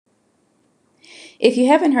If you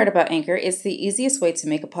haven't heard about Anchor, it's the easiest way to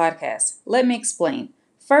make a podcast. Let me explain.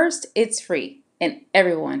 First, it's free, and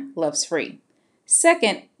everyone loves free.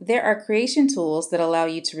 Second, there are creation tools that allow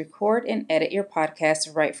you to record and edit your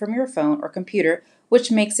podcast right from your phone or computer,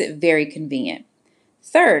 which makes it very convenient.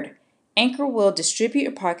 Third, Anchor will distribute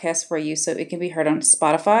your podcast for you so it can be heard on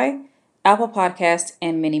Spotify, Apple Podcasts,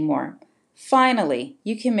 and many more. Finally,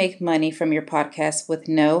 you can make money from your podcast with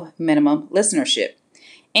no minimum listenership.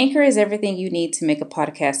 Anchor is everything you need to make a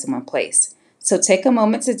podcast in one place. So take a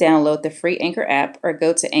moment to download the free Anchor app or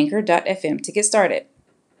go to anchor.fm to get started.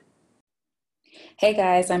 Hey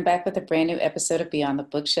guys, I'm back with a brand new episode of Beyond the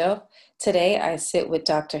Bookshelf. Today I sit with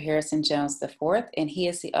Dr. Harrison Jones IV, and he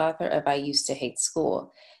is the author of I Used to Hate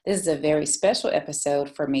School. This is a very special episode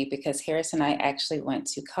for me because Harris and I actually went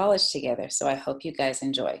to college together, so I hope you guys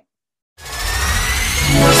enjoy.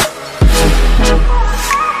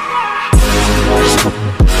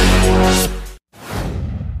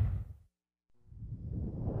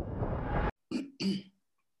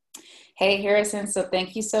 Hey Harrison, so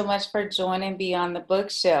thank you so much for joining Beyond the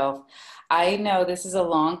Bookshelf. I know this is a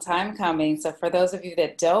long time coming, so for those of you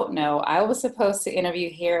that don't know, I was supposed to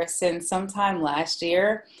interview Harrison sometime last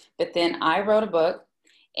year, but then I wrote a book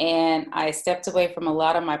and I stepped away from a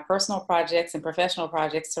lot of my personal projects and professional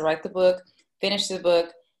projects to write the book, finish the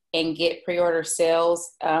book, and get pre-order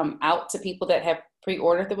sales out to people that have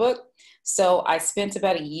pre-ordered the book. So I spent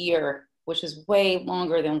about a year, which is way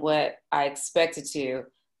longer than what I expected to,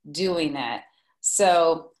 doing that.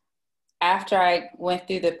 So after I went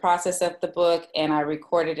through the process of the book and I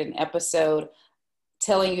recorded an episode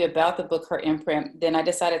telling you about the book, Her Imprint, then I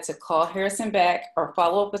decided to call Harrison back or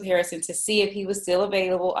follow up with Harrison to see if he was still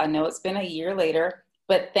available. I know it's been a year later,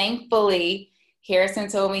 but thankfully Harrison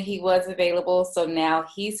told me he was available. So now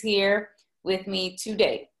he's here with me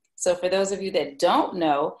today. So for those of you that don't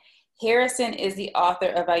know, Harrison is the author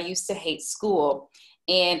of I Used to Hate School.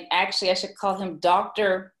 And actually, I should call him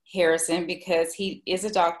Dr. Harrison because he is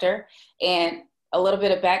a doctor. And a little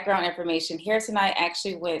bit of background information, Harrison and I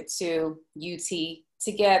actually went to UT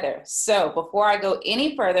together. So before I go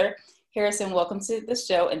any further, Harrison, welcome to the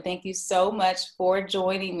show. And thank you so much for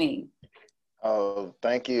joining me. Oh,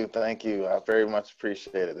 thank you. Thank you. I very much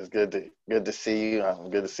appreciate it. It's good to see you.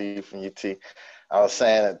 Good to see you from UT. I was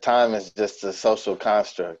saying that time is just a social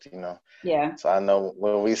construct, you know. Yeah. So I know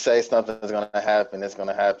when we say something's going to happen, it's going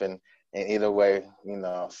to happen in either way, you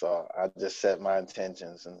know. So I just set my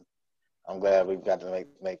intentions, and I'm glad we've got to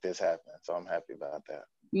make this happen. So I'm happy about that.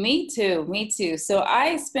 Me too. Me too. So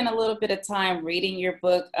I spent a little bit of time reading your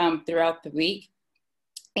book throughout the week.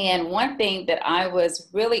 And one thing that I was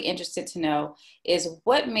really interested to know is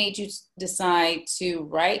what made you decide to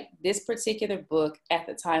write this particular book at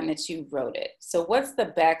the time that you wrote it? So what's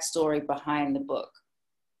the backstory behind the book?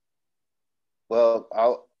 Well,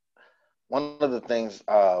 one of the things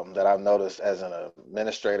that I've noticed as an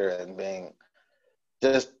administrator and being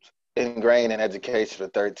just ingrained in education for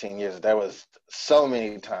 13 years, there was so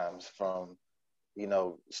many times from, you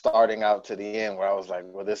know, starting out to the end where I was like,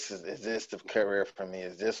 well, is this the career for me?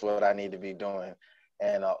 Is this what I need to be doing?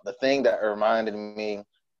 And the thing that reminded me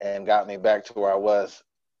and got me back to where I was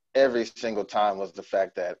every single time was the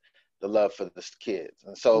fact that the love for the kids.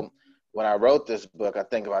 And so when I wrote this book, I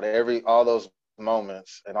think about all those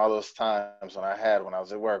moments and all those times when I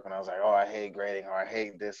was at work, when I was like, oh, I hate grading, or I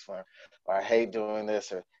hate this one, or I hate doing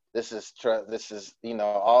this, or this is, you know,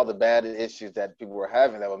 all the bad issues that people were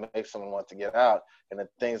having that would make someone want to get out, and the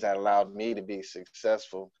things that allowed me to be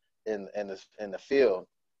successful in the field.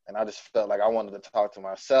 And I just felt like I wanted to talk to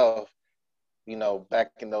myself, you know,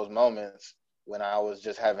 back in those moments when I was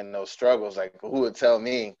just having those struggles. Like, who would tell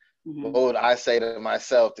me, what would I say to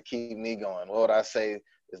myself to keep me going? What would I say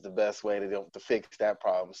is the best way to fix that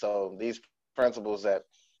problem? So these principles that,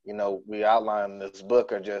 you know, we outline in this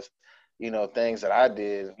book are just, you know, things that I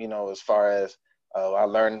did, you know, as far as I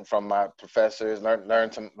learned from my professors,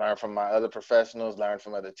 learn from my other professionals, learn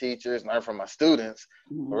from other teachers, learn from my students.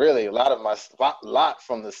 Mm-hmm. Really, a lot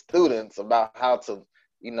from the students about how to,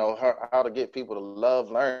 you know, how to get people to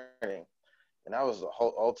love learning. And that was the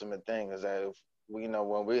whole ultimate thing, is that if we, you know,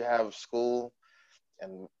 when we have school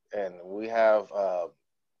and we have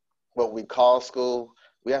what we call school,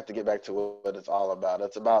 we have to get back to what it's all about.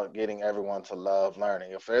 It's about getting everyone to love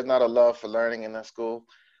learning. If there's not a love for learning in the school,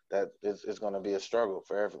 that is going to be a struggle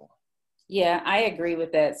for everyone. Yeah, I agree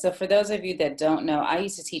with that. So for those of you that don't know, I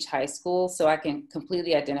used to teach high school, so I can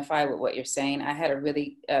completely identify with what you're saying. I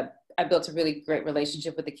built a really great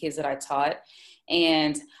relationship with the kids that I taught.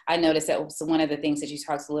 And I noticed that was one of the things that you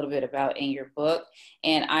talked a little bit about in your book.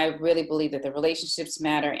 And I really believe that the relationships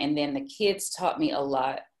matter. And then the kids taught me a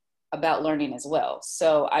lot about learning as well.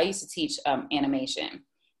 So I used to teach animation.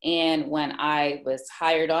 And when I was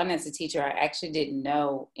hired on as a teacher, I actually didn't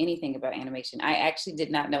know anything about animation. I actually did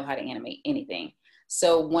not know how to animate anything.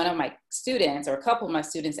 So one of my students, or a couple of my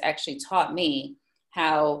students, actually taught me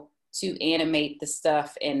how to animate the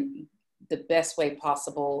stuff in the best way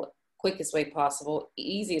possible, quickest way possible,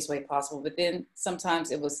 easiest way possible. But then sometimes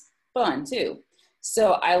it was fun too.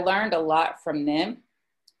 So I learned a lot from them.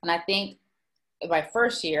 And I think my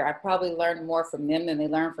first year, I probably learned more from them than they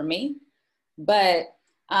learned from me. But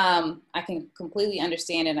I can completely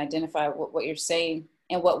understand and identify what you're saying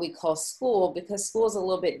and what we call school, because school is a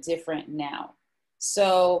little bit different now.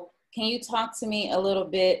 So can you talk to me a little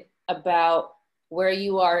bit about where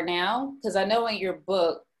you are now? Because I know in your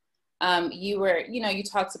book, you were, you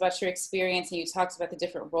talked about your experience and you talked about the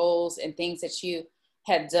different roles and things that you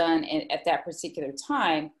had done at that particular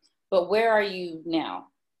time. But where are you now?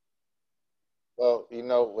 Well,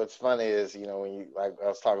 what's funny is, when you, like I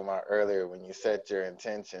was talking about earlier, when you set your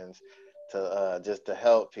intentions to just to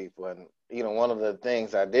help people. And, one of the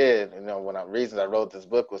things I did, reasons I wrote this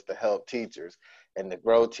book was to help teachers and to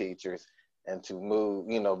grow teachers and to move,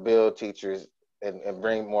 build teachers and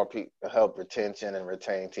bring more people, help retention and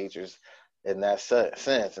retain teachers in that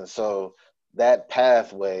sense. And so that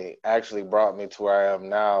pathway actually brought me to where I am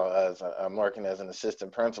now as I'm working as an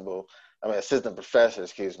assistant professor,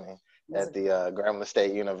 excuse me, at the Grambling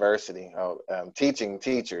State University, teaching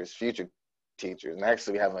teachers, future teachers. And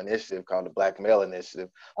actually we have an initiative called the Black Male Initiative,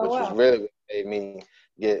 Oh, which was wow. really what made me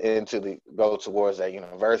go towards that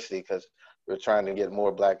university, because we're trying to get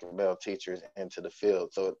more Black and male teachers into the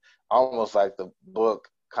field. So almost like the book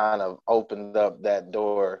kind of opened up that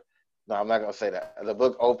door. No, I'm not going to say that. The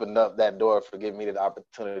book opened up that door for giving me the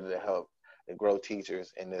opportunity to help and grow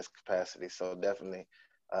teachers in this capacity. So definitely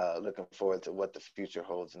looking forward to what the future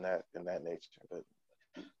holds in that nature. But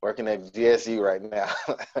working at GSU right now,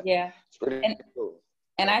 Yeah. it's pretty And cool.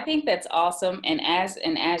 And I think that's awesome. And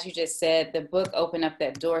as you just said, the book opened up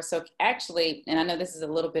that door. So actually, and I know this is a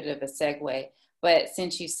little bit of a segue, but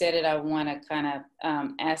since you said it, I want to kind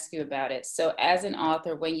of ask you about it. So as an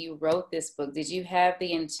author, when you wrote this book, did you have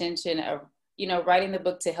the intention of, writing the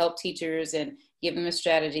book to help teachers and give them the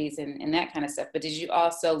strategies and that kind of stuff? But did you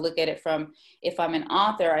also look at it from, if I'm an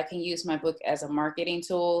author, I can use my book as a marketing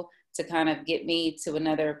tool to kind of get me to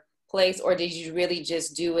another place? Or did you really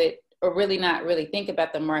just do it, or really not really think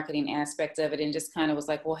about the marketing aspect of it, and just kind of was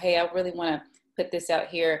like, well, hey, I really want to put this out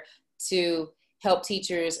here to help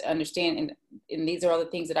teachers understand, and these are all the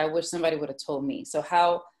things that I wish somebody would have told me. So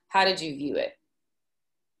how did you view it?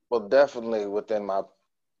 Well, definitely within my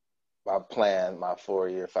plan, my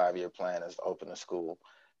 4-year, 5-year plan is to open a school.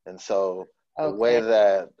 And so the way Okay.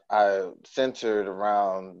 that I centered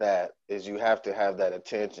around that is you have to have that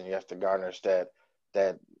attention. You have to garnish that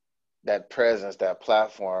that presence, that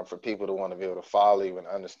platform for people to want to be able to follow you and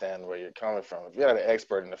understand where you're coming from. If you're not an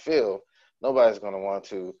expert in the field, nobody's going to want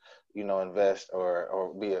to, invest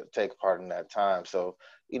or take part in that time. So,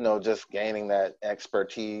 just gaining that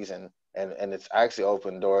expertise and it's actually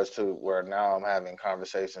opened doors to where now I'm having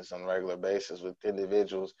conversations on a regular basis with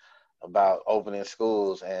individuals about opening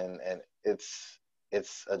schools, and it's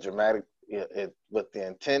a dramatic with the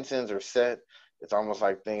intentions are set. It's almost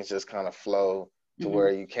like things just kind of flow to Mm-hmm.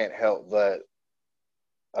 where you can't help but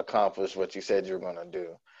accomplish what you said you were going to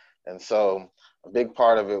do. And so a big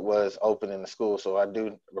part of it was opening the school. So I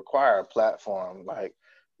do require a platform, like,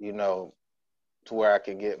 to where I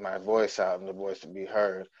can get my voice out and the voice to be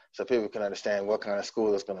heard, so people can understand what kind of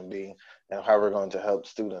school it's going to be and how we're going to help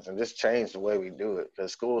students and just change the way we do it,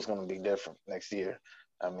 because school is going to be different next year.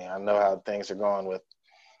 I mean, I know how things are going with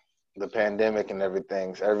the pandemic and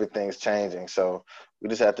everything's changing. So we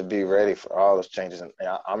just have to be ready for all those changes. And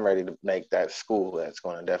I'm ready to make that school that's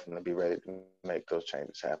going to definitely be ready to make those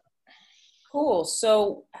changes happen. Cool.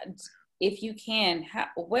 So if you can,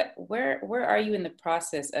 where are you in the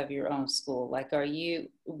process of your own school? Like,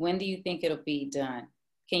 when do you think it'll be done?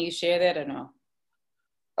 Can you share that or no?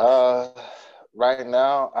 Uh, right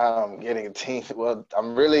now, I'm getting a team. Well,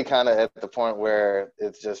 I'm really kind of at the point where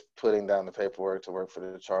it's just putting down the paperwork to work for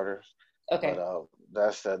the charters. But Okay.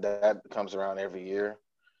 that comes around every year,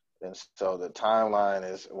 and so the timeline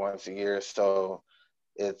is once a year. So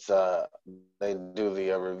it's they do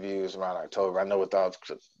the reviews around October. I know without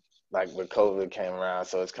like when COVID came around,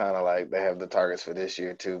 so it's kind of like they have the targets for this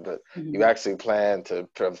year too. But you Mm-hmm. actually plan to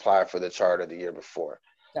apply for the charter the year before.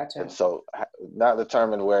 And Gotcha. so not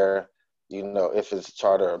determined where, if it's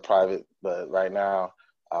charter or private, but right now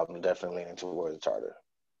I'm definitely leaning toward the charter.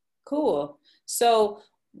 Cool. So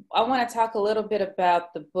I want to talk a little bit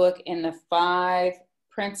about the book and the five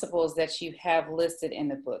principles that you have listed in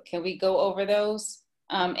the book. Can we go over those?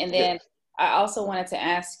 And then Yes. I also wanted to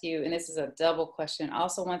ask you, and this is a double question, I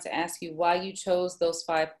also want to ask you why you chose those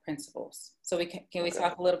 5 principles. So can we Okay.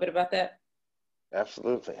 talk a little bit about that?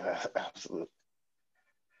 Absolutely. Absolutely.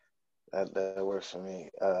 That works for me.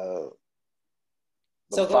 The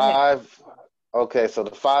So go ahead. five, okay, so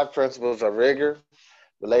the 5 principles are rigor,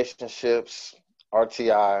 relationships,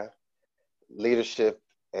 RTI, leadership,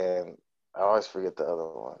 and I always forget the other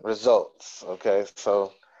one, results. Okay,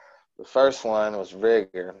 so the first one was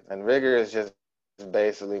rigor, and rigor is just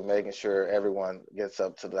basically making sure everyone gets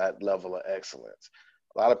up to that level of excellence.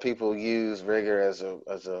 A lot of people use rigor as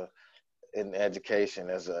a in education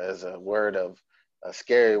as a word of a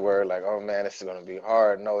scary word, like, oh man, this is going to be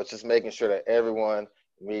hard. No, it's just making sure that everyone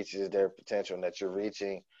reaches their potential and that you're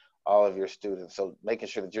reaching all of your students. So making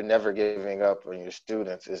sure that you're never giving up on your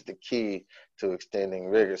students is the key to extending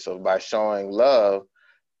rigor. So by showing love,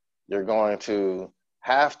 you're going to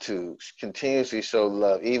have to continuously show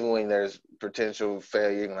love, even when there's potential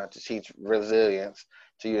failure. You're going to have to teach resilience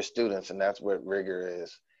to your students, and that's what rigor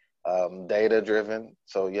is. Data driven,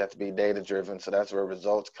 so you have to be data driven. So that's where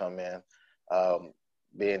results come in.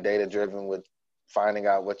 Being data driven with finding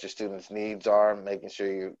out what your students' needs are, making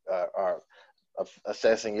sure you are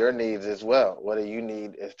assessing your needs as well. What do you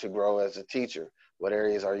need is to grow as a teacher? What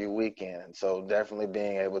areas are you weak in? And so definitely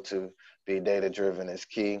being able to be data driven is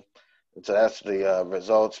key. And so that's the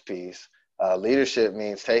results piece. Leadership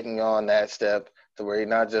means taking on that step to where you're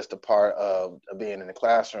not just a part of being in the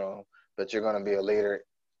classroom, but you're going to be a leader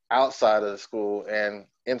outside of the school and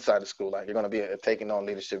inside the school. Like you're going to be taking on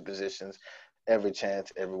leadership positions every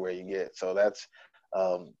chance, everywhere you get. So that's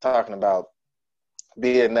talking about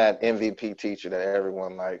being that MVP teacher that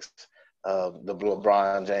everyone likes, the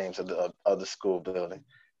LeBron James of the school building.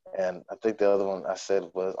 And I think the other one I said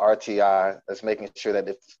was RTI. That's making sure that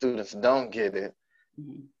if students don't get it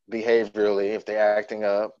behaviorally, if they're acting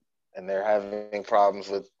up and they're having problems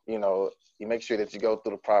with, you make sure that you go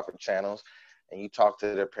through the proper channels and you talk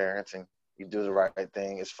to their parents and you do the right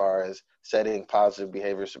thing as far as setting positive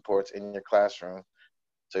behavior supports in your classroom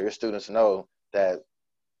so your students know that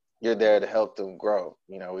you're there to help them grow.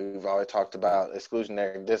 We've always talked about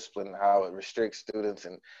exclusionary discipline, how it restricts students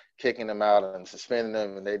and kicking them out and suspending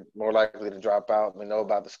them, and they're more likely to drop out. We know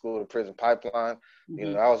about the school to prison pipeline.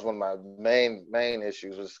 Mm-hmm. That was one of my main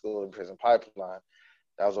issues with the school to prison pipeline.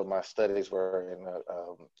 That was what my studies were in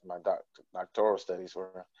my doctoral studies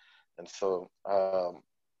were. And so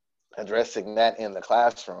addressing that in the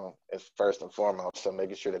classroom is first and foremost. So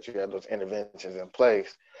making sure that you have those interventions in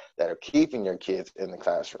place that are keeping your kids in the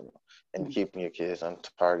classroom and keeping your kids on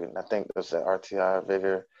target. And I think those the RTI,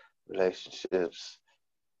 vigor, relationships,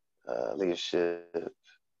 leadership,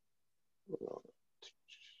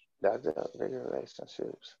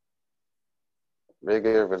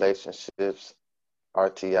 vigor, relationships,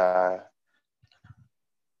 RTI,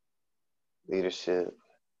 leadership.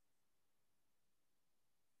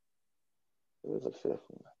 What was the fifth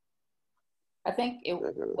one? I think it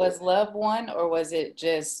was love one, or was it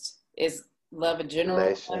is love a general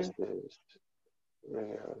one?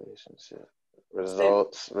 Relationship.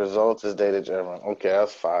 Results is data driven. Okay,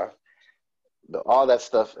 that's 5. All that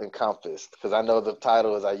stuff encompassed, because I know the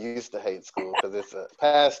title is I used to hate school because it's a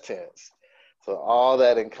past tense. So all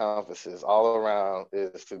that encompasses all around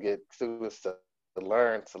is to get students to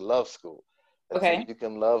learn to love school. And so Okay. you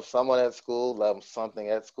can love someone at school, love something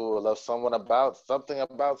at school, or love someone about something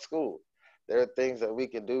about school. There are things that we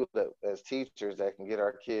can do that as teachers that can get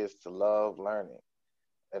our kids to love learning,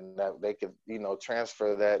 and that they could,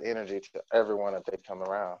 transfer that energy to everyone that they come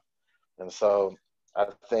around. And so I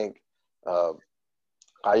think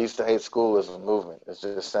I used to hate school as a movement. It's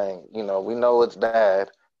just saying, we know it's bad.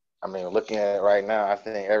 I mean, looking at it right now, I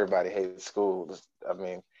think everybody hates school. I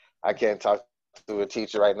mean, I can't talk to a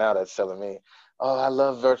teacher right now that's telling me, "Oh, I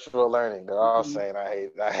love virtual learning." They're all saying, I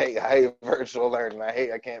hate virtual learning.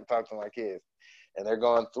 I can't talk to my kids," and they're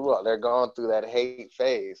going through that hate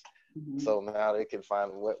phase. So now they can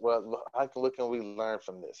find what can we learn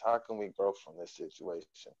from this? How can we grow from this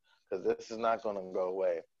situation? Because this is not going to go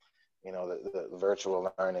away. The virtual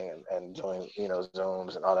learning and doing,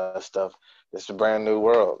 Zooms and all that stuff. It's a brand new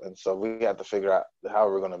world. And so we have to figure out how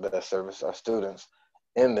we're going to best service our students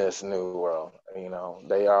in this new world.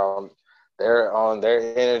 Their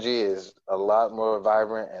energy is a lot more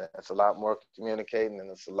vibrant, and it's a lot more communicating, and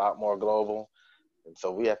it's a lot more global. And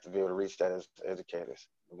so we have to be able to reach that as educators.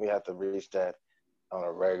 We have to reach that on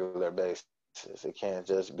a regular basis. It can't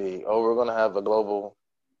just be, we're going to have a global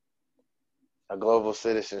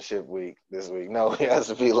citizenship week this week. No, it has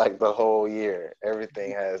to be like the whole year.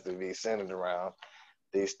 Everything has to be centered around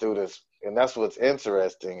these students, and that's what's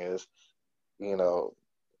interesting is, you know,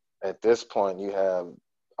 at this point you have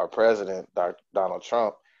our president, Dr. Donald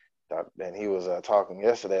Trump, and he was talking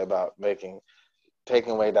yesterday about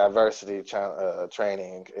taking away diversity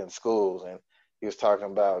training in schools, and he was talking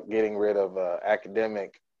about getting rid of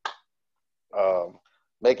academic, um,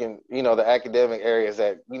 making the academic areas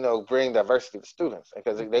that bring diversity to students,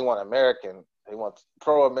 because they want American, they want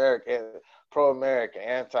pro-American,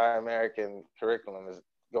 anti-American curriculum is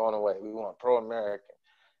going away. We want pro-American.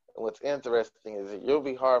 And what's interesting is that you'll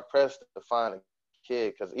be hard pressed to find a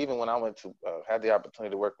kid, because even when I went to had the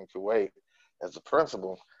opportunity to work in Kuwait as a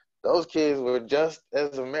principal, those kids were just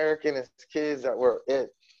as American as kids that were at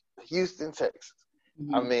Houston, Texas.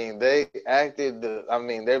 I Mm-hmm.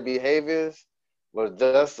 mean, their behaviors were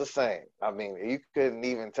just the same. I mean, you couldn't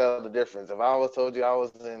even tell the difference. If I was told you I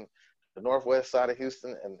was in the northwest side of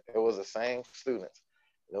Houston and it was the same students,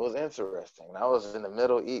 it was interesting. And I was in the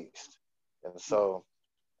Middle East. And so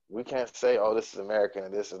we can't say, oh, this is American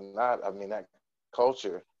and this is not. I mean, that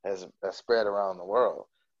culture has spread around the world.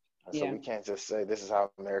 And so Yeah. we can't just say this is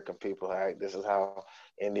how American people act, this is how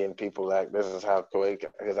Indian people act, this is how Kuwait,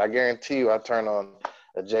 because I guarantee you I turn on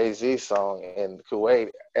a Jay-Z song in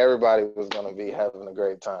Kuwait, everybody was going to be having a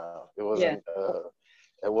great time. Yeah.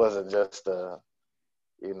 It wasn't just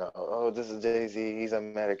oh, this is Jay-Z, he's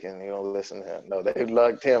American, you don't listen to him. No, they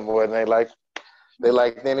liked him more than they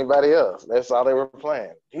liked anybody else. That's all they were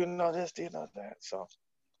playing. Do you know this? Do you know that? So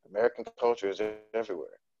American culture is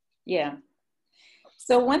everywhere. Yeah.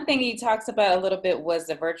 So one thing you talked about a little bit was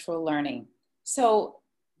the virtual learning. So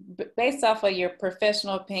based off of your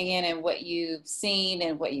professional opinion and what you've seen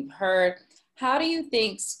and what you've heard, how do you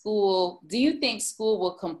think school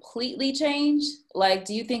will completely change? Like,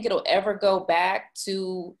 do you think it'll ever go back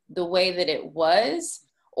to the way that it was?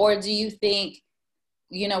 Or do you think,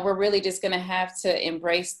 we're really just going to have to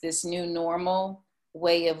embrace this new normal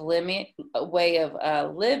way of living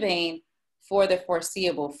for the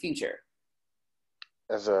foreseeable future?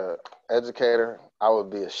 As a educator, I would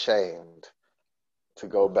be ashamed to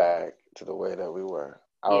go back to the way that we were.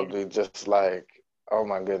 I Yeah. would be just like, oh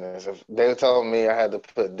my goodness. If they told me I had to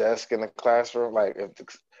put desk in the classroom, like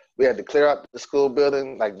we had to clear out the school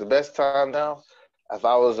building, like the best time now, if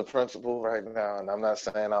I was a principal right now, and I'm not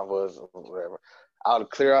saying I was or whatever, I would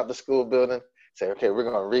clear out the school building, say, okay, we're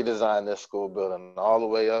going to redesign this school building all the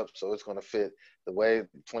way up so it's going to fit the way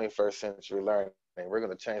 21st century learning. We're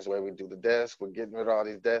going to change the way we do the desk. We're getting rid of all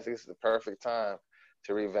these desks. This is the perfect time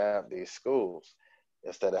to revamp these schools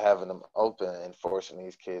instead of having them open and forcing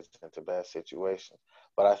these kids into bad situations.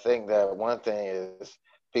 But I think that one thing is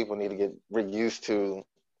people need to get used to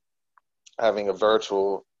having a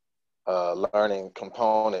virtual learning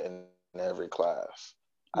component in every class.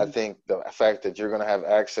 I Mm-hmm. think the fact that you're going to have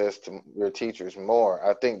access to your teachers more,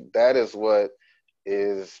 I think that is what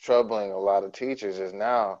is troubling a lot of teachers is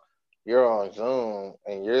now you're on Zoom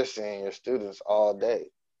and you're seeing your students all day.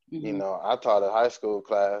 Mm-hmm. I taught a high school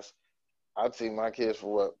class. I'd see my kids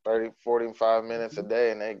for what, 30, 45 minutes a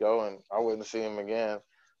day, and they go and I wouldn't see them again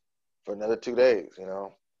for another 2 days,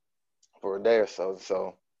 for a day or so.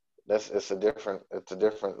 So it's a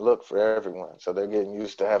different look for everyone. So they're getting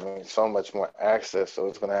used to having so much more access. So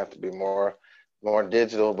it's going to have to be more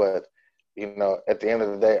digital. But at the end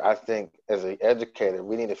of the day, I think as an educator,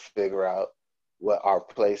 we need to figure out what our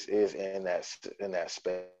place is in that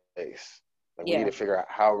space. Like we need Yeah. to figure out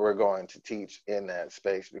how we're going to teach in that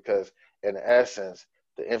space, because in essence,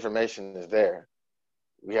 the information is there.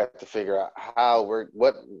 We have to figure out how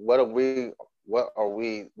what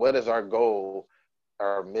is our goal,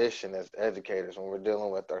 our mission as educators when we're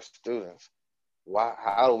dealing with our students.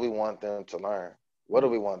 How do we want them to learn? What do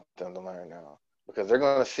we want them to learn now? Because they're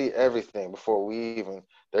going to see everything before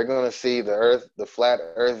they're going to see the flat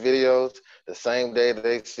earth videos the same day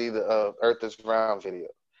they see the earth is round video.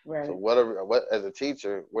 So Right. what as a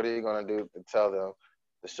teacher, what are you going to do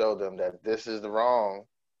to show them that this is the wrong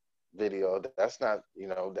video? That's not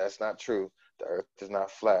true. The earth is not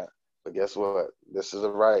flat. But guess what? This is the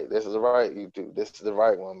right YouTube. This is the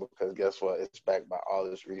right one, because guess what? It's backed by all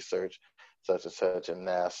this research, such and such, and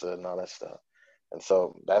NASA and all that stuff. And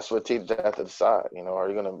so that's what teachers have to decide. Are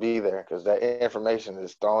you going to be there? Because that information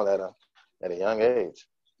is thrown at a young age,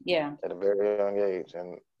 Yeah. at a very young age.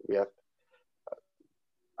 And we have.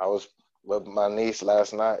 I was with my niece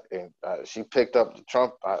last night, and she picked up the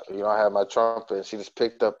trumpet. I had my trumpet, and she just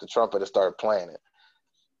picked up the trumpet and started playing it.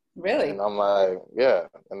 And Really? I'm like, yeah.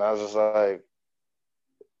 And I was just like,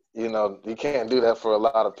 you know, you can't do that for a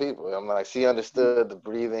lot of people. I'm like, she understood the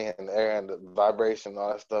breathing and the air and the vibration and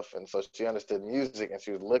all that stuff. And so she understood music, and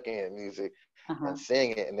she was looking at music and Uh-huh.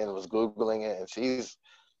 seeing it, and then was Googling it. And she's,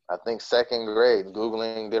 I think, second grade,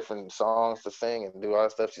 Googling different songs to sing and do all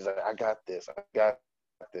that stuff. She's like, I got this. I got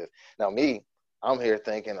this. Now, me, I'm here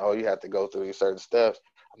thinking, oh, you have to go through these certain steps.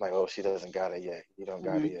 I'm like, oh, she doesn't got it yet. You don't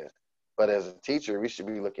got Hmm. it yet. But as a teacher, we should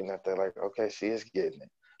be looking at that like, okay, she is getting it.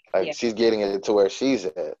 Like, Yeah. she's getting it to where she's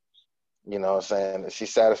at. You know what I'm saying? If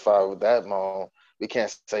she's satisfied with that moment, we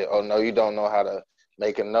can't say, oh, no, you don't know how to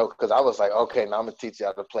make a note. Because I was like, okay, now I'm going to teach you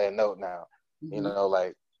how to play a note now. You Hmm. know,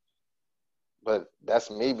 like, but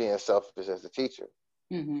that's me being selfish as a teacher.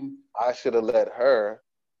 Hmm. I should have let her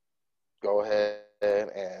go ahead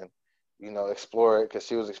and, you know, explore it, because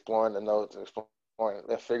she was exploring the notes, exploring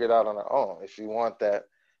and figure it out on her own. If you want that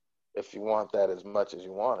as much as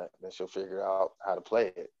you want it, then she'll figure out how to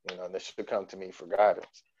play it. You know, and then she'll come to me for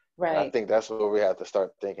guidance. And I Right. think that's what we have to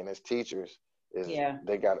start thinking as teachers is Yeah.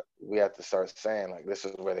 we have to start saying, like, this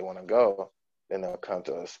is where they want to go. Then they'll come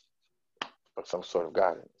to us for some sort of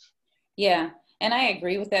guidance. Yeah. And I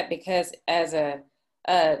agree with that because as a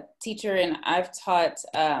teacher, and I've taught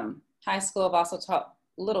high school, I've also taught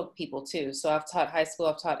little people too. So I've taught high school,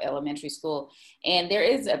 I've taught elementary school, and there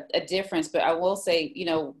is a difference. But I will say, you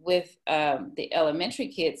know, with the elementary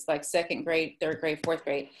kids, like second grade, third grade, fourth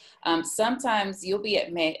grade, sometimes you'll be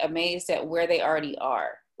amazed at where they already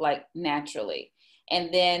are, like naturally.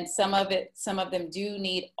 And then some of them do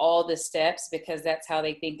need all the steps because that's how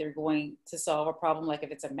they think they're going to solve a problem, like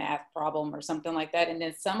if it's a math problem or something like that. And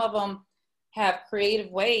then some of them have creative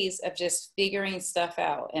ways of just figuring stuff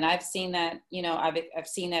out. And I've seen that, you know, I've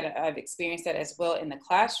seen that, I've experienced that as well in the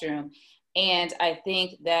classroom. And I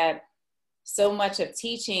think that so much of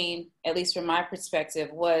teaching, at least from my perspective,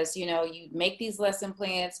 was, you know, you make these lesson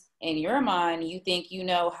plans in your mind, you think you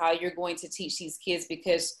know how you're going to teach these kids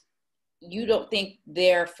because you don't think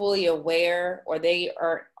they're fully aware or they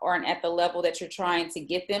aren't at the level that you're trying to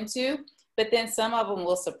get them to. But then some of them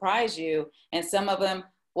will surprise you, and some of them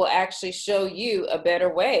will actually show you a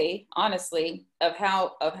better way, honestly, of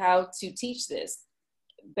how to teach this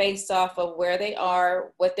based off of where they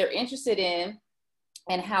are, what they're interested in,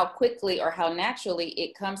 and how quickly or how naturally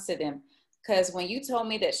it comes to them. Because when you told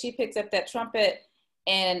me that she picked up that trumpet,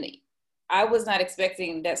 and I was not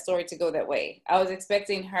expecting that story to go that way. I was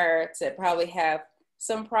expecting her to probably have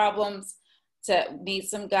some problems, to need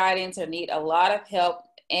some guidance, or need a lot of help.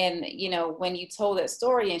 And, you know, when you told that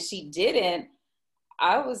story and she didn't,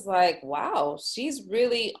 I was like, wow, she's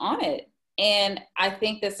really on it. And I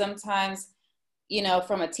think that sometimes, you know,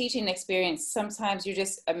 from a teaching experience, sometimes you're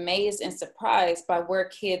just amazed and surprised by where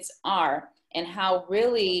kids are and how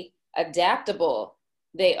really adaptable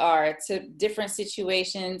they are to different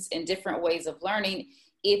situations and different ways of learning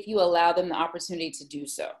if you allow them the opportunity to do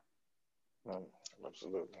so. Mm,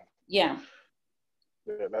 absolutely. Yeah.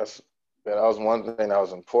 Yeah, that was one thing that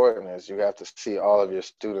was important is you have to see all of your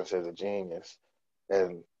students as a genius.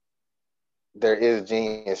 And there is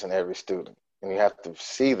genius in every student. And you have to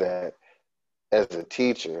see that as a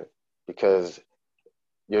teacher, because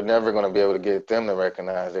you're never going to be able to get them to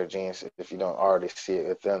recognize their genius if you don't already see it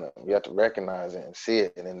within them. You have to recognize it and see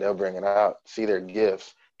it, and then they'll bring it out, see their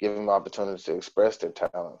gifts, give them opportunities to express their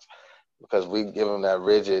talents. Because we give them that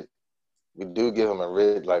rigid, we do give them a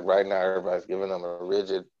rigid, like right now, everybody's giving them a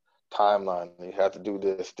rigid timeline. You have to do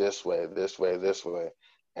this way, this way, this way.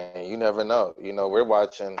 And you never know. You know,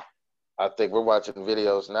 I think we're watching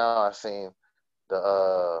videos now.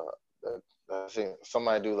 The, I seen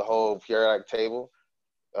somebody do the whole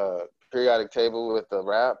uh, periodic table with the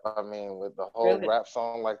rap. I mean, with the whole Really? rap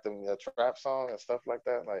song, like the trap song and stuff like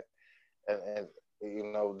that. Like, and you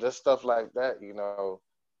know, just stuff like that. You know,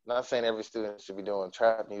 not saying every student should be doing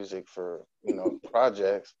trap music for, you know,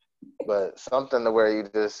 projects, but something to where you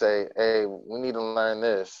just say, hey, we need to learn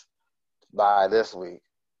this by this week.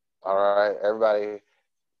 All right, everybody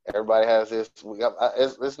has this.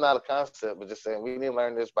 It's not a concept, but just saying we need to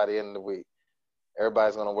learn this by the end of the week.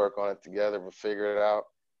 Everybody's gonna work on it together, but figure it out.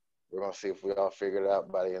 We're gonna see if we all figure it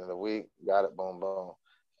out by the end of the week. Got it, boom, boom,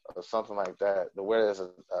 or something like that. The way there's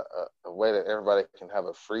a way that everybody can have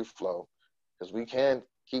a free flow, because we can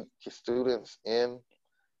keep students in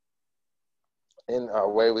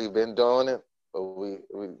our way we've been doing it, but we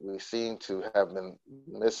seem to have been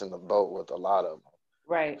missing the boat with a lot of them,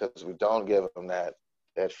 Right. because we don't give them that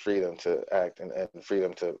freedom to act and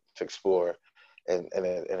freedom to explore, and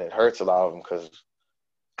it hurts a lot of them because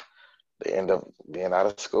they end up being out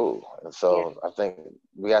of school. And Yeah. so I think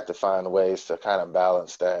we have to find ways to kind of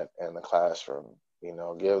balance that in the classroom, you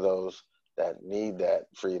know, give those that need that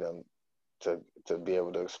freedom to be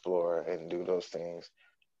able to explore and do those things,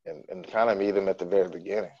 and kind of meet them at the very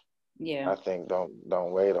beginning. Yeah. I think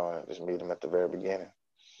don't wait on it. Just meet them at the very beginning.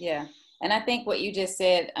 Yeah. And I think what you just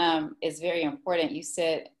said is very important. You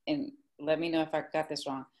said, and let me know if I got this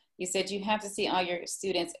wrong. You said you have to see all your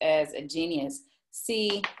students as a genius.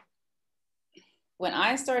 See, when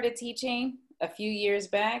I started teaching a few years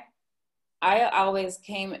back, I always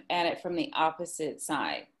came at it from the opposite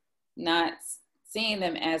side, not seeing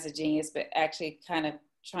them as a genius, but actually kind of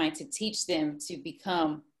trying to teach them to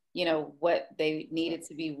become, what they needed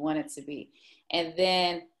to be, wanted to be. And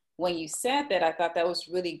then when you said that, I thought that was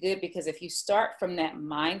really good, because if you start from that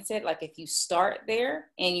mindset, like if you start there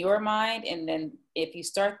in your mind, and then if you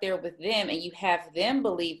start there with them and you have them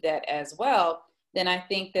believe that as well, then I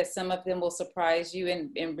think that some of them will surprise you,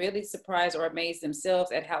 and really surprise or amaze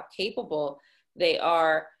themselves at how capable they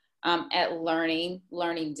are at learning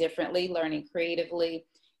differently, learning creatively,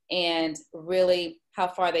 and really how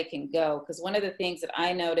far they can go. Because one of the things that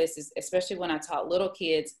I notice is, especially when I taught little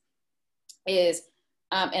kids, is,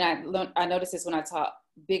 and I notice this when I taught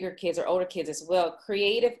bigger kids or older kids as well,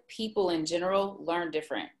 creative people in general learn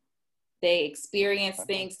different. They experience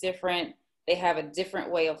things different. They have a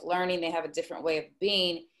different way of learning. They have a different way of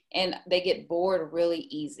being, and they get bored really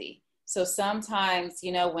easy. So sometimes,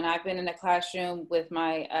 when I've been in a classroom with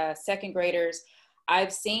my second graders,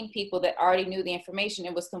 I've seen people that already knew the information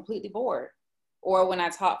and was completely bored. Or when I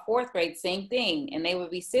taught fourth grade, same thing. And they would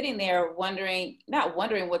be sitting there not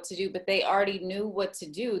wondering what to do, but they already knew what to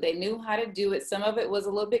do. They knew how to do it. Some of it was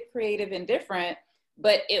a little bit creative and different,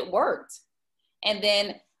 but it worked. And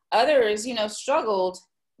then others, struggled,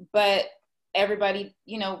 but everybody,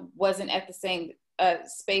 wasn't at the same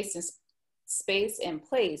space and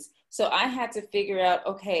place. So I had to figure out,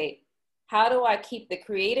 okay, how do I keep the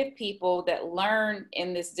creative people that learn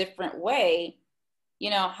in this different way?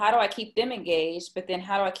 How do I keep them engaged? But then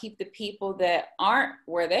how do I keep the people that aren't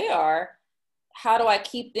where they are? How do I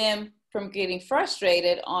keep them from getting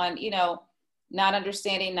frustrated on, not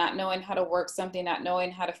understanding, not knowing how to work something, not knowing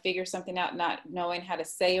how to figure something out, not knowing how to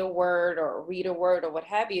say a word or read a word or what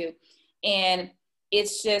have you. And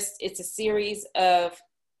it's a series of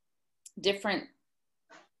different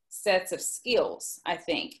sets of skills, I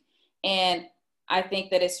think. And I think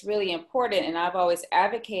that it's really important. And I've always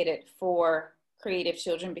advocated for creative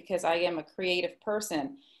children because I am a creative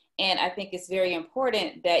person. And I think it's very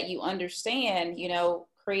important that you understand,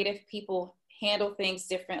 creative people handle things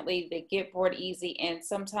differently. They get bored easy. And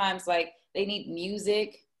sometimes they need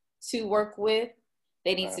music to work with.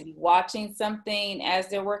 They need to be watching something as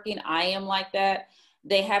they're working. I am like that.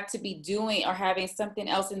 They have to be doing or having something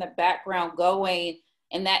else in the background going,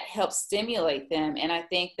 and that helps stimulate them. And I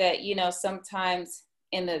think that, sometimes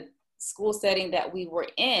in the school setting that we were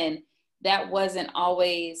in, that wasn't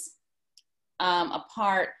always a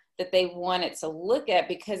part that they wanted to look at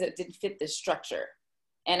because it didn't fit the structure.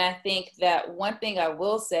 And I think that one thing I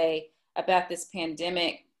will say about this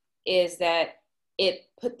pandemic is that it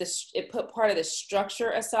put part of the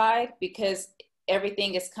structure aside, because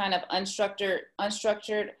everything is kind of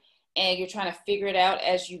unstructured, and you're trying to figure it out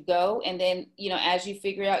as you go. And then, as you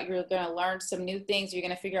figure out, you're going to learn some new things. You're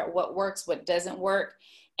going to figure out what works, what doesn't work.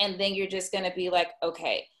 And then you're just going to be like,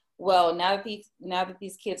 okay, well, now that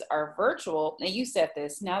these kids are virtual, and you said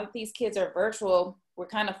this, now that these kids are virtual, we're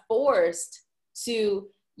kind of forced to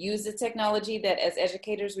use the technology that as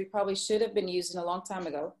educators, we probably should have been using a long time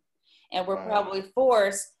ago. And we're probably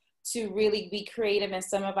forced to really be creative in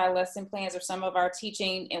some of our lesson plans or some of our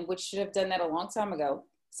teaching, and which should have done that a long time ago.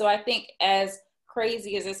 So I think as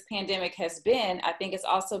crazy as this pandemic has been, I think it's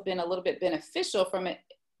also been a little bit beneficial from an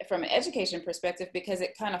education perspective, because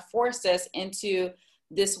it kind of forced us into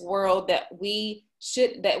this world that we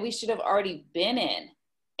should have already been in.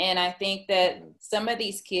 And I think that some of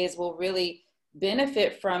these kids will really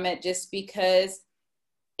benefit from it, just because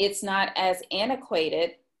it's not as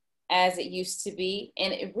antiquated as it used to be.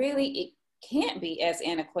 And it can't be as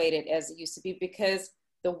antiquated as it used to be, because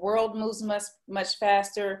the world moves much, much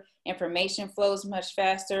faster. Information flows much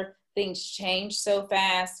faster. Things change so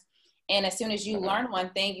fast. And as soon as you learn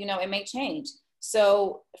one thing, it may change.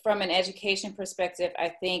 So from an education perspective,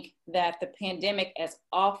 I think that the pandemic, as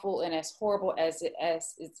awful and as horrible as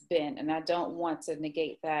it's been, and I don't want to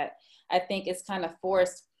negate that, I think it's kind of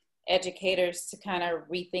forced educators to kind of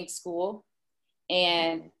rethink school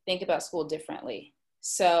and think about school differently.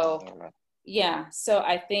 So yeah, so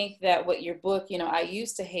I think that what your book, I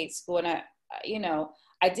used to hate school, and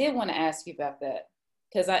I did want to ask you about that,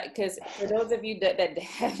 because for those of you that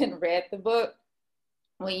haven't read the book,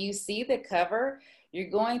 when you see the cover, you're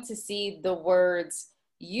going to see the words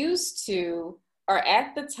used to are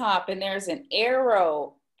at the top and there's an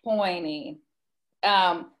arrow pointing.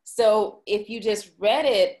 So if you just read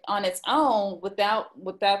it on its own without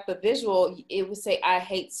the visual, it would say, I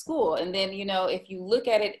hate school. And then, if you look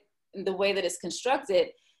at it in the way that it's constructed,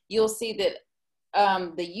 you'll see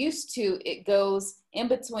that the used to, it goes in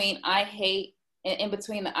between I hate and in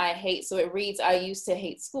between the I hate. So it reads, I used to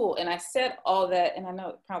hate school. And I said all that, and I know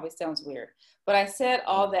it probably sounds weird, but I said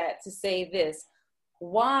all that to say this.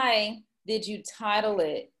 Why did you title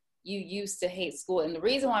it, You Used to Hate School? And the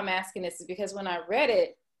reason why I'm asking this is because when I read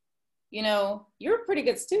it, you're a pretty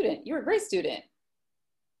good student. You're a great student.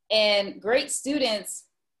 And great students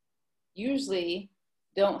usually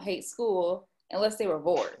don't hate school unless they were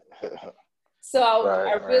bored. So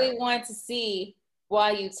I really wanted to see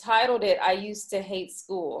why you titled it, I Used to Hate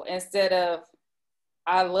School, instead of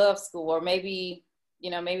I Love School, or maybe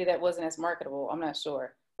that wasn't as marketable. I'm not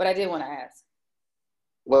sure, but I did want to ask.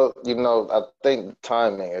 Well, I think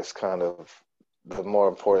timing is kind of the more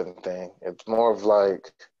important thing. It's more of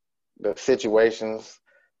like the situations,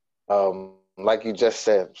 like you just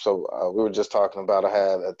said. So we were just talking about, I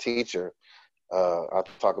had a teacher, I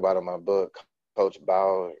talk about in my book, Coach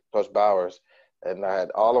Bowers, and I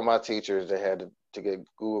had all of my teachers, they had to get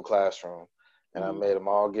Google Classroom, and I made them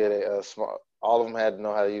all get a smart. All of them had to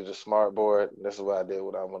know how to use a smart board. This is what I did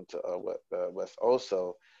when I went to West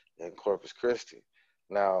Oso in Corpus Christi.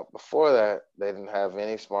 Now, before that, they didn't have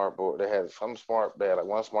any smart board. They had they had like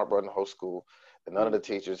one smart board in the whole school, and none of the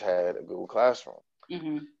teachers had a Google Classroom.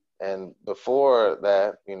 Mm-hmm. And before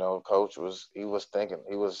that, Coach was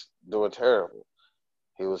doing terrible.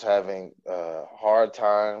 He was having a hard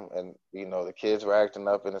time, and the kids were acting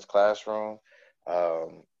up in his classroom.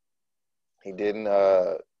 He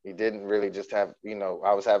didn't really just have,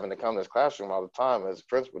 I was having to come to his classroom all the time as a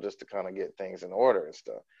principal just to kind of get things in order and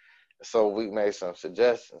stuff. So we made some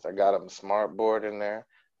suggestions. I got him a smart board in there.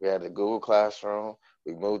 We had the Google Classroom.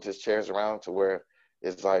 We moved his chairs around to where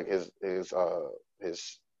it's like it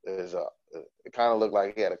kind of looked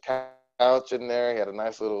like he had a couch in there. He had a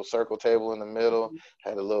nice little circle table in the middle.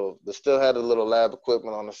 Still had a little lab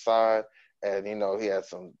equipment on the side, and he had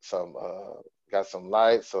got some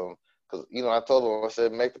lights, because I told him, I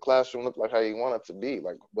said, make the classroom look like how you want it to be.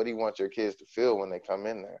 Like, what do you want your kids to feel when they come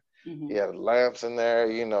in there? Mm-hmm. He had lamps in there,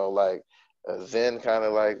 like a Zen kind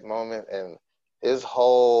of like moment, and his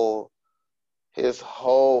whole.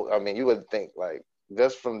 I mean, you would think like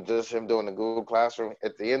just from him doing the Google Classroom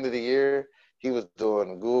at the end of the year, he was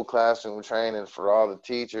doing Google Classroom training for all the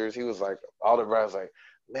teachers. He was like, all the brothers like,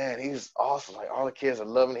 man, he's awesome. Like all the kids are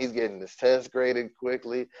loving. He's getting his test graded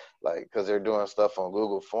quickly, like because they're doing stuff on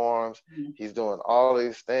Google Forms. Mm-hmm. He's doing all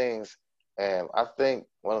these things, and I think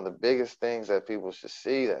one of the biggest things that people should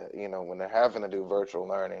see that when they're having to do virtual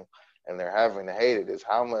learning and they're having to hate it is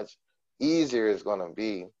how much easier it's going to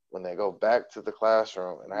be when they go back to the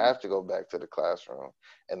classroom and have to go back to the classroom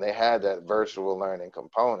and they had that virtual learning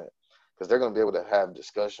component, because they're going to be able to have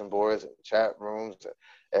discussion boards and chat rooms,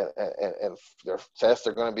 and their tests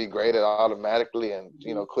are going to be graded automatically, and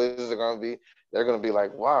quizzes they're going to be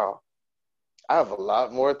like, wow, I have a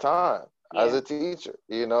lot more time as a teacher.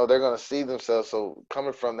 They're going to see themselves. So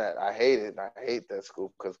coming from that, I hate that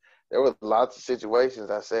school, because there were lots of situations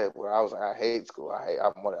I said where I hate school. I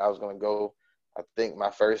was going to go. I think my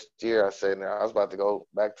first year, I said, I was about to go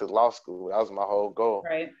back to law school. That was my whole goal.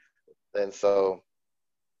 Right. And so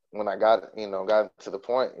when I got to the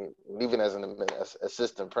point, even as an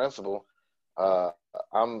assistant principal,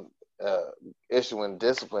 I'm issuing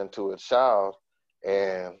discipline to a child,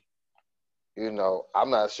 and I'm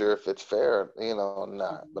not sure if it's fair, or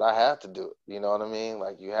not, but I have to do it. You know what I mean?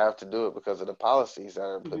 Like, you have to do it because of the policies that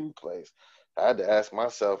are put in place. I had to ask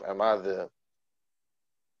myself, am I the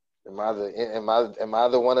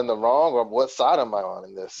one in the wrong, or what side am I on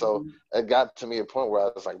in this? So it got to me a point where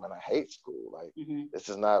I was like, man, I hate school. Like, this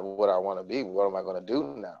is not what I want to be. What am I going to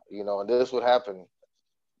do now? And this would happen.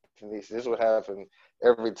 This would happen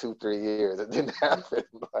every 2-3 years. It didn't happen.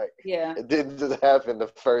 It didn't just happen the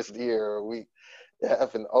first year or week. It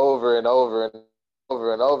happened over and over and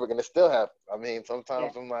over and over again. It still happens. I mean,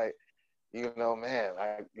 sometimes I'm like, man,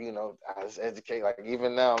 I just educate. Like,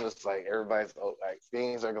 even now, I'm just like, everybody's like,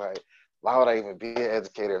 things are like, why would I even be an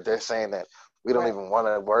educator if they're saying that we don't even want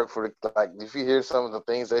to work for it? Like, if you hear some of the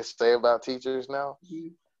things they say about teachers now,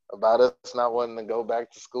 about us not wanting to go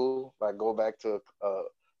back to school, like go back to a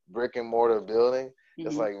brick and mortar building,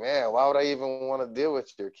 it's like, man, why would I even want to deal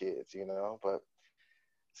with your kids, But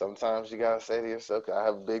sometimes you got to say to yourself, I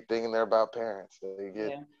have a big thing in there about parents. They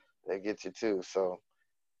get you too. So,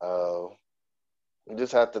 you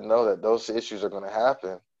just have to know that those issues are going to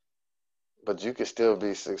happen. but you can still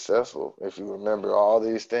be successful if you remember all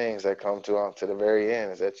these things that come to the very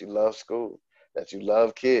end, is that you love school, that you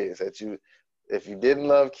love kids, that you, if you didn't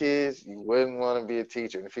love kids, you wouldn't want to be a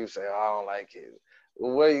teacher. And if people say, oh, I don't like kids,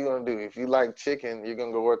 well, what are you gonna do? If you like chicken, you're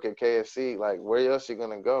gonna go work at KFC. Like, where else you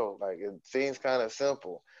gonna go? Like, it seems kind of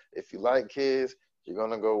simple. If you like kids, you're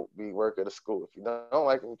gonna go be work at a school. If you don't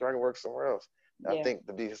like them, you're gonna work somewhere else. And I Yeah. think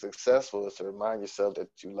to be successful is to remind yourself that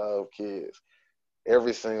you love kids.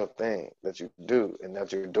 Every single thing that you do and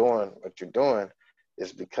that you're doing what you're doing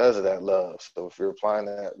is because of that love. So if you're applying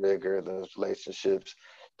that rigor, those relationships,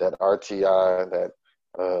 that RTI, that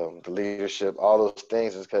the leadership, all those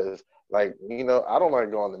things, is because, like, I don't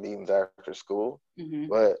like going to meetings after school, Mm-hmm.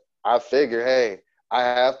 but I figure, hey, I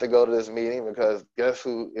have to go to this meeting because guess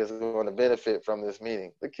who is going to benefit from this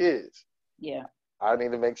meeting? The kids. Yeah. I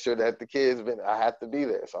need to make sure that the kids I have to be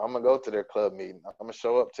there. So I'm gonna go to their club meeting. I'm gonna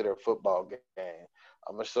show up to their football game.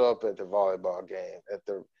 I'm gonna show up at the volleyball game.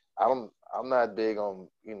 I'm not big on,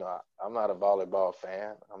 I'm not a volleyball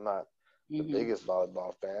fan. I'm not the Mm-hmm. biggest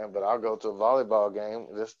volleyball fan, but I'll go to a volleyball game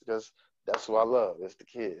just because that's what I love. It's the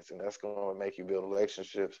kids, and that's gonna make you build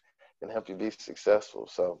relationships and help you be successful.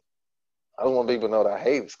 So I don't want people to know that I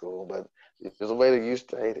hate school, but there's a way to used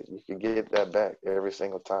to hate it. You can get that back every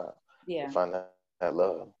single time. You Yeah. find that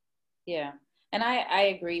love. Yeah. And I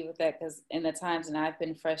agree with that because in the times when I've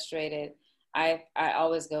been frustrated, I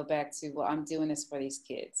always go back to, well, I'm doing this for these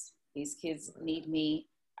kids. These kids need me.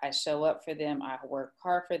 I show up for them. I work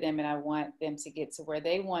hard for them and I want them to get to where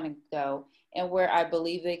they want to go and where I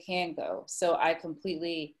believe they can go. So I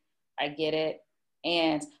get it.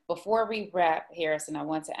 And before we wrap, Harrison, I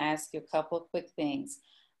want to ask you a couple of quick things.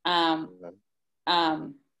 Um, Mhm.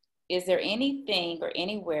 um, is there anything or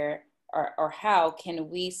anywhere or how can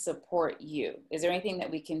we support you? Is there anything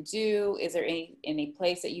that we can do? Is there any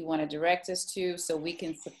place that you want to direct us to so we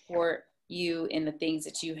can support you in the things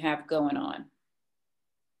that you have going on?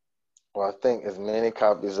 Well, I think as many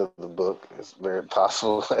copies of the book as very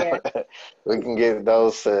possible. Yeah. We can get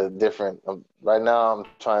those different. Right now, I'm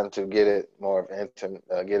trying to get it more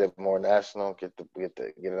get it more national. Get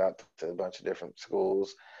it out to a bunch of different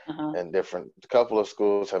schools, Uh-huh. and a couple of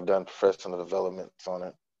schools have done professional developments on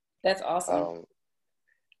it. That's awesome. Um,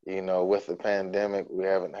 with the pandemic, we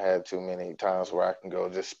haven't had too many times where I can go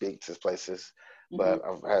just speak to places, Mm-hmm. but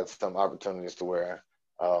I've had some opportunities to where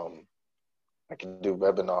um, I can do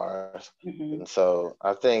webinars. Mm-hmm. And so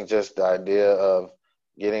I think just the idea of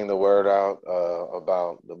getting the word out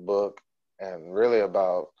about the book and really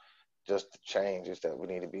about just the changes that we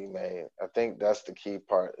need to be made. I think that's the key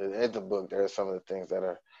part. In the book, there are some of the things that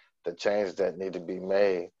are the changes that need to be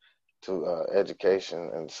made to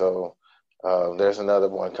education. And so there's another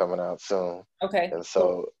one coming out soon. Okay, And cool.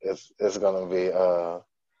 so it's going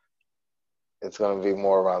to be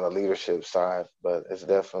more around the leadership side, but I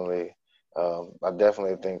definitely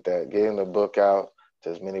think that getting the book out to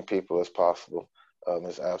as many people as possible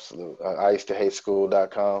is absolute. I used to hate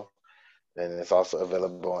school.com, and it's also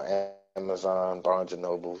available on Amazon, Barnes and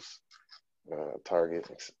Nobles, Target,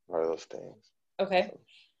 all those things. Okay. So,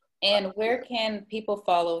 And where yeah. can people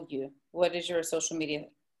follow you? What is your social media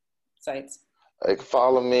sites? You can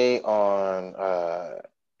follow me on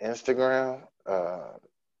Instagram,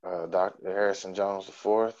 Dr. Harrison Jones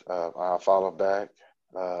IV. I'll follow back.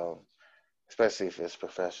 Um, especially if it's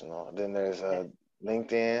professional. Then there's Okay.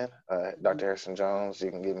 LinkedIn, Mhm. Dr. Harrison Jones.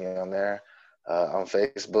 You can get me on there. On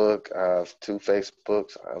Facebook, I have two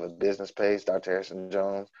Facebooks. I have a business page, Dr. Harrison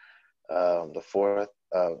Jones, the fourth.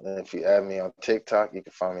 And if you add me on TikTok, you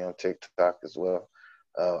can find me on TikTok as well.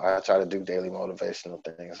 I try to do daily motivational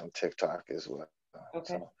things on TikTok as well.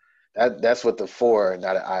 Okay. So that's with the four,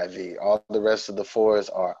 not an IV. All the rest of the fours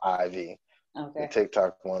are IV. The Okay.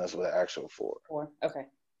 TikTok one is with an actual four. Four. Okay.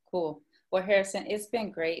 Cool. Well, Harrison, it's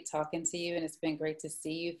been great talking to you, and it's been great to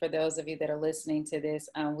see you. For those of you that are listening to this,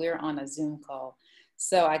 we're on a Zoom call,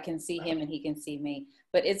 so I can see him and he can see me.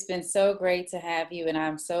 But it's been so great to have you, and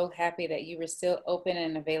I'm so happy that you were still open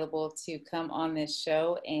and available to come on this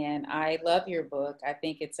show. And I love your book. I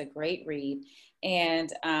think it's a great read,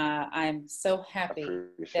 and I'm so I happy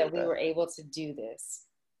appreciate that we that. were able to do this.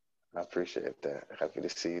 I appreciate that. Happy to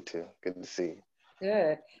see you too. Good to see you.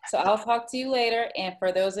 Good. So I'll talk to you later. And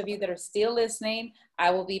for those of you that are still listening,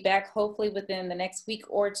 I will be back hopefully within the next week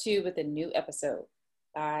or two with a new episode.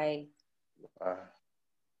 Bye. Bye.